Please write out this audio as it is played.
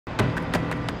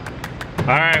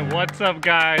Alright, what's up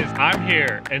guys? I'm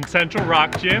here in Central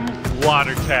Rock Gym,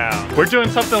 Watertown. We're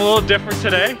doing something a little different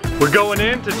today. We're going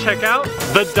in to check out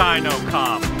the Dyno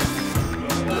comp.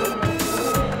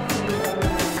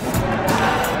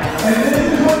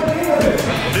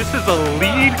 This is a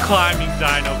lead climbing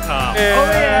Dyno comp. Oh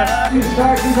yeah! He's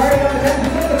ready on the end.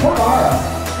 He's in the corner.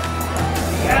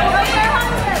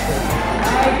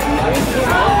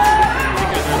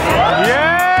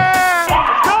 Yeah!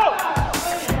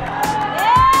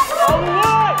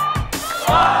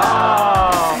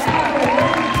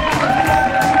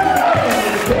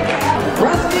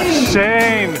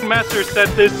 Shane Messer set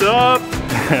this up. On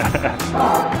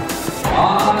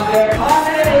their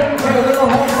high, for the little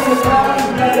home in the crowd,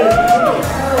 that is Arrow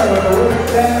with a little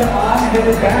extend on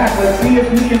his back. Let's see if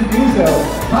he can do so.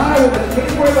 Hi, with the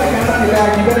skateboard like that on your back,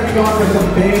 you better be going for some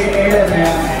big air,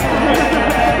 man.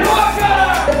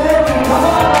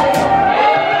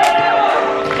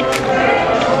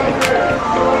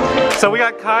 So we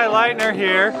got Lightner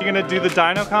here. You gonna do the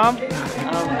Dyno comp?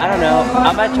 I don't know.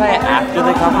 I might try it after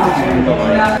the competition, but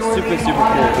like super cool.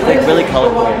 It's like really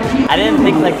colorful. I didn't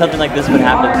think like something like this would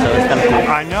happen, so it's kind of cool.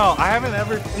 I know. I haven't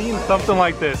ever seen something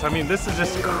like this. I mean, this is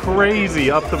just crazy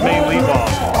up the main lead wall.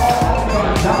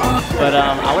 But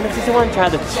I want to see someone try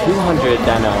the 200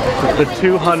 Dyno. The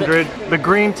 200, the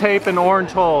green tape and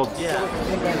orange holds. Yeah.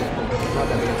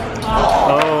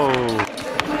 Oh.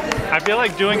 I feel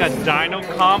like doing a Dyno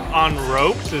comp on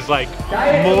ropes is like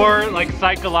more like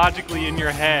psychologically in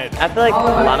your head. I feel like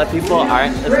a lot of people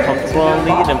aren't as comfortable in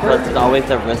lead, and plus there's always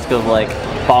the risk of like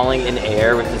falling in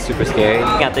air, which is super scary.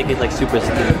 I think it's like super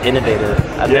innovative.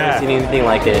 I've never seen anything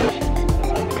like it.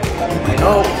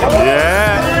 Oh.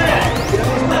 Yeah.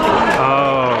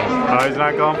 Oh, he's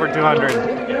not going for 200. 50,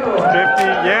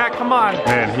 yeah, come on.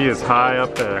 Man, he is high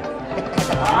up there.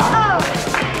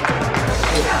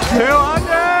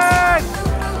 200!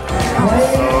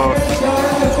 Oh.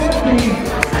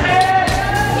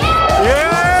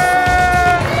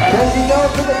 Yeah! Does he go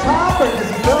for the top or does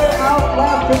he go out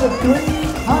left for the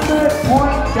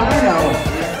 300-point Dyno?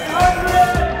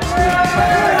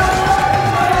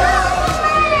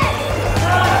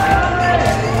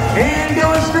 And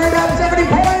going straight up 70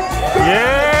 points!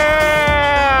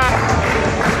 Yeah!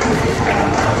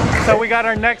 So we got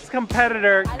our next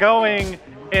competitor going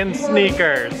in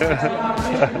sneakers.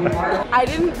 I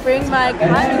didn't bring my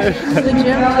climbing shoes to the gym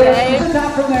today.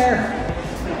 From there.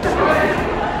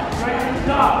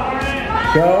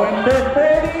 Going for 30.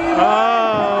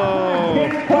 Oh!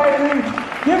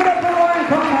 Give it up for Ryan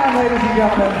Conhan, ladies and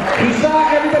gentlemen. He saw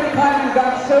everybody climbing,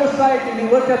 got so psyched, and he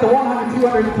looked at the 100,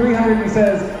 200, 300, and he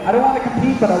says, I don't want to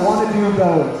compete, but I want to do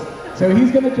those. So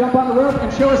he's going to jump on the rope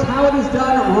and show us how it is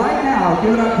done right now.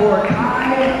 Give it up for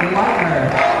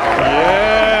Lightner.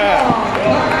 Yeah!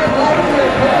 Lightner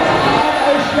putting on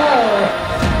a show.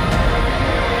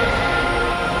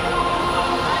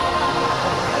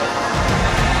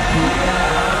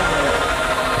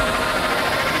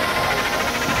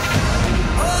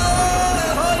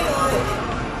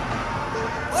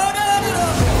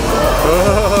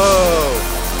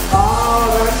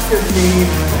 Oh, that's good neat.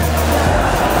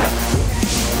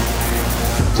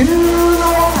 To the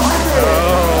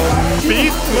 100.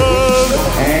 Beast move!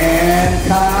 And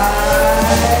Kai.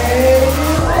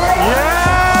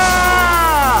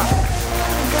 Yeah!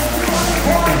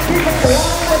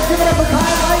 Let's give it up for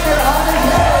Kai Lightner on his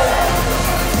head.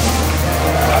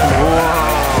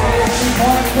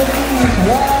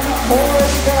 One more to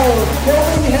go.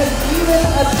 Joey has even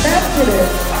attempted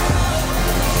it.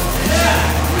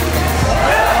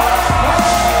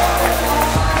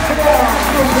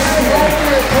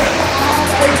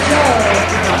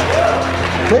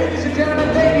 Ladies and gentlemen,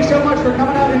 thank you so much for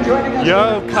coming out and joining us.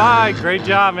 Yo, Kai, great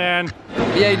job, man.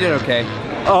 Yeah, he did okay.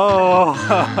 Oh.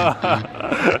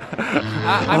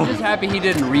 I'm just happy he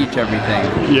didn't reach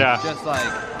everything. Yeah. Just like...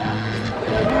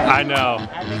 I know.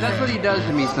 That's what he does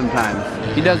to me sometimes.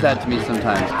 He does that to me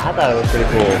sometimes. I thought it was pretty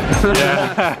cool.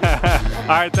 Yeah. All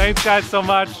right, thanks guys so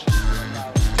much.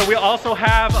 So we also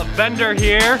have a vendor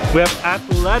here. We have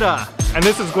Athleta. And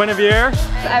this is Guinevere.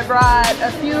 I brought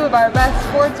a few of our best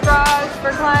sports bras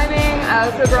for climbing. I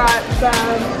also brought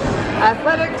some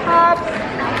athletic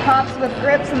tops with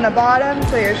grips in the bottom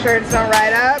so your shirts don't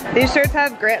ride up. These shirts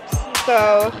have grips,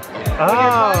 so when you're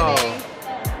climbing,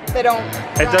 they don't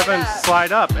It doesn't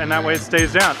slide up and that way it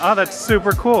stays down. Oh, that's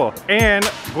super cool. And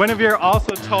Guinevere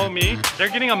also told me they're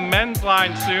getting a men's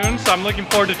line soon, so I'm looking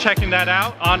forward to checking that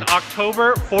out on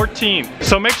October 14th.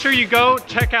 So make sure you go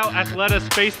check out Athleta's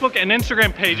Facebook and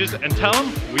Instagram pages and tell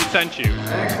them we sent you.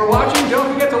 Thanks for watching.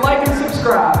 Don't forget to like and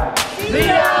subscribe. See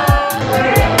ya!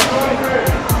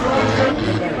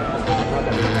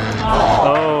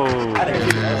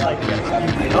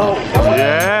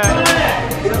 Yeah.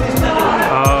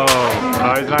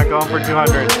 Oh, he's not going for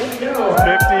 200. 50.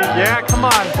 Yeah, come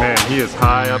on. Man, he is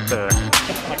high up there.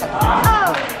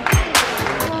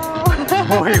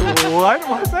 Wait, what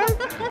was that?